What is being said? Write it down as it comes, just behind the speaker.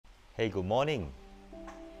Hey, good morning.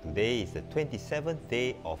 Today is the 27th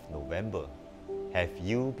day of November. Have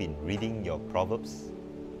you been reading your Proverbs?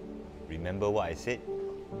 Remember what I said?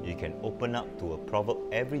 You can open up to a proverb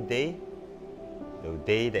every day, the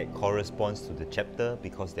day that corresponds to the chapter,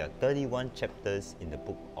 because there are 31 chapters in the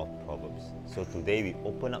book of Proverbs. So today we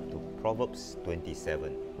open up to Proverbs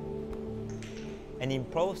 27. And in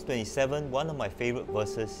Proverbs 27, one of my favorite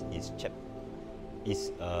verses is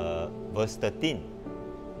verse 13.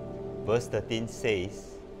 Verse 13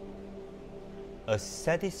 says, "A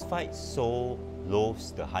satisfied soul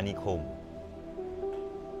loathes the honeycomb,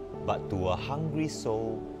 but to a hungry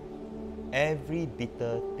soul, every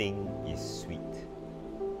bitter thing is sweet."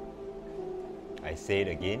 I say it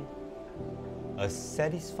again. A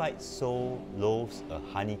satisfied soul loathes a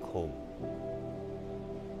honeycomb,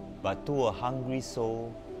 but to a hungry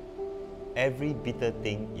soul, every bitter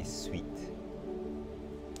thing is sweet.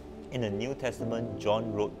 In the New Testament,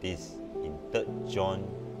 John wrote this in 3 John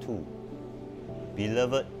 2.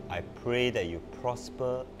 "Beloved, I pray that you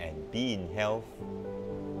prosper and be in health."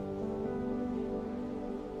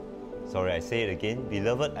 Sorry, I say it again.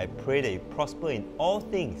 "Beloved, I pray that you prosper in all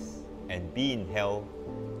things and be in health,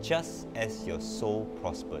 just as your soul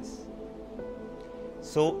prospers."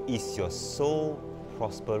 So, is your soul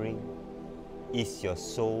prospering? Is your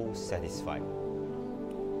soul satisfied?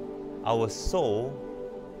 Our soul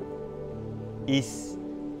is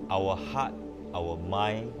our heart, our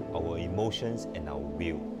mind, our emotions, and our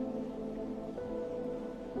will.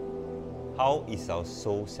 How is our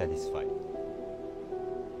soul satisfied?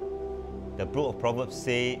 The book of Proverbs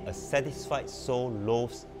says, "A satisfied soul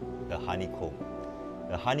loathes the honeycomb."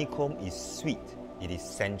 The honeycomb is sweet, it is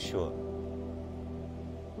sensual.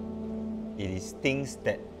 It is things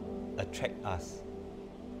that attract us,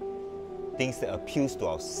 things that appeals to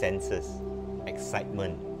our senses,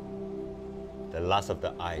 excitement, the lust of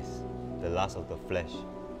the eyes, the lust of the flesh,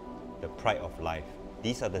 the pride of life.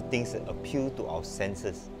 These are the things that appeal to our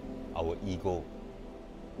senses, our ego.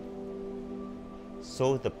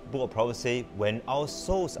 So the book of Proverbs says, when our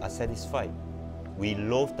souls are satisfied, we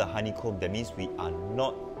loathe the honeycomb. That means we are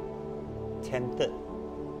not tempted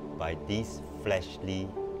by these fleshly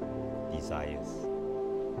desires.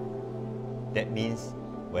 That means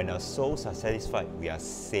when our souls are satisfied, we are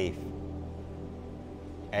safe.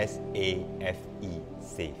 S-A-F-E,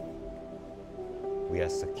 safe. We are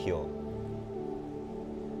secure.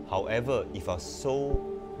 However, if our soul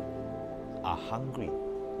are hungry,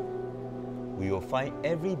 we will find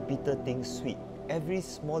every bitter thing sweet. Every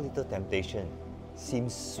small little temptation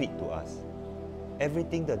seems sweet to us.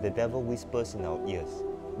 Everything that the devil whispers in our ears,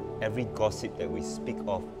 every gossip that we speak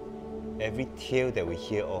of, every tale that we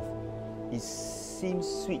hear of, it seems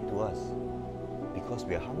sweet to us because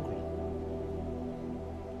we are hungry.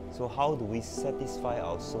 So how do we satisfy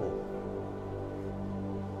our soul?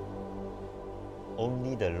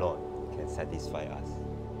 Only the Lord can satisfy us.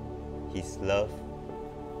 His love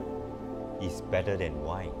is better than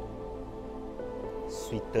wine,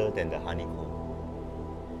 sweeter than the honeycomb.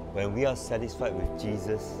 When we are satisfied with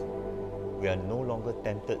Jesus, we are no longer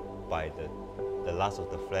tempted by the lust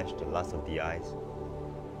of the flesh, the lust of the eyes,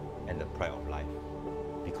 and the pride of life,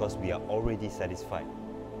 because we are already satisfied.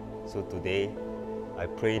 So today, I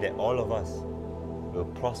pray that all of us will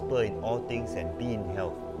prosper in all things and be in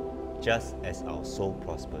health, just as our soul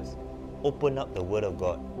prospers. Open up the Word of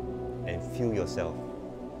God and fill yourself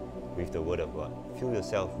with the Word of God. Fill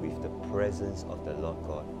yourself with the presence of the Lord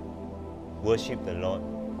God. Worship the Lord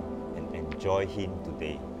and enjoy Him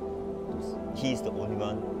today. He is the only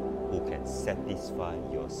one who can satisfy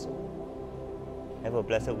your soul. Have a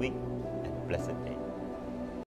blessed week and blessed day.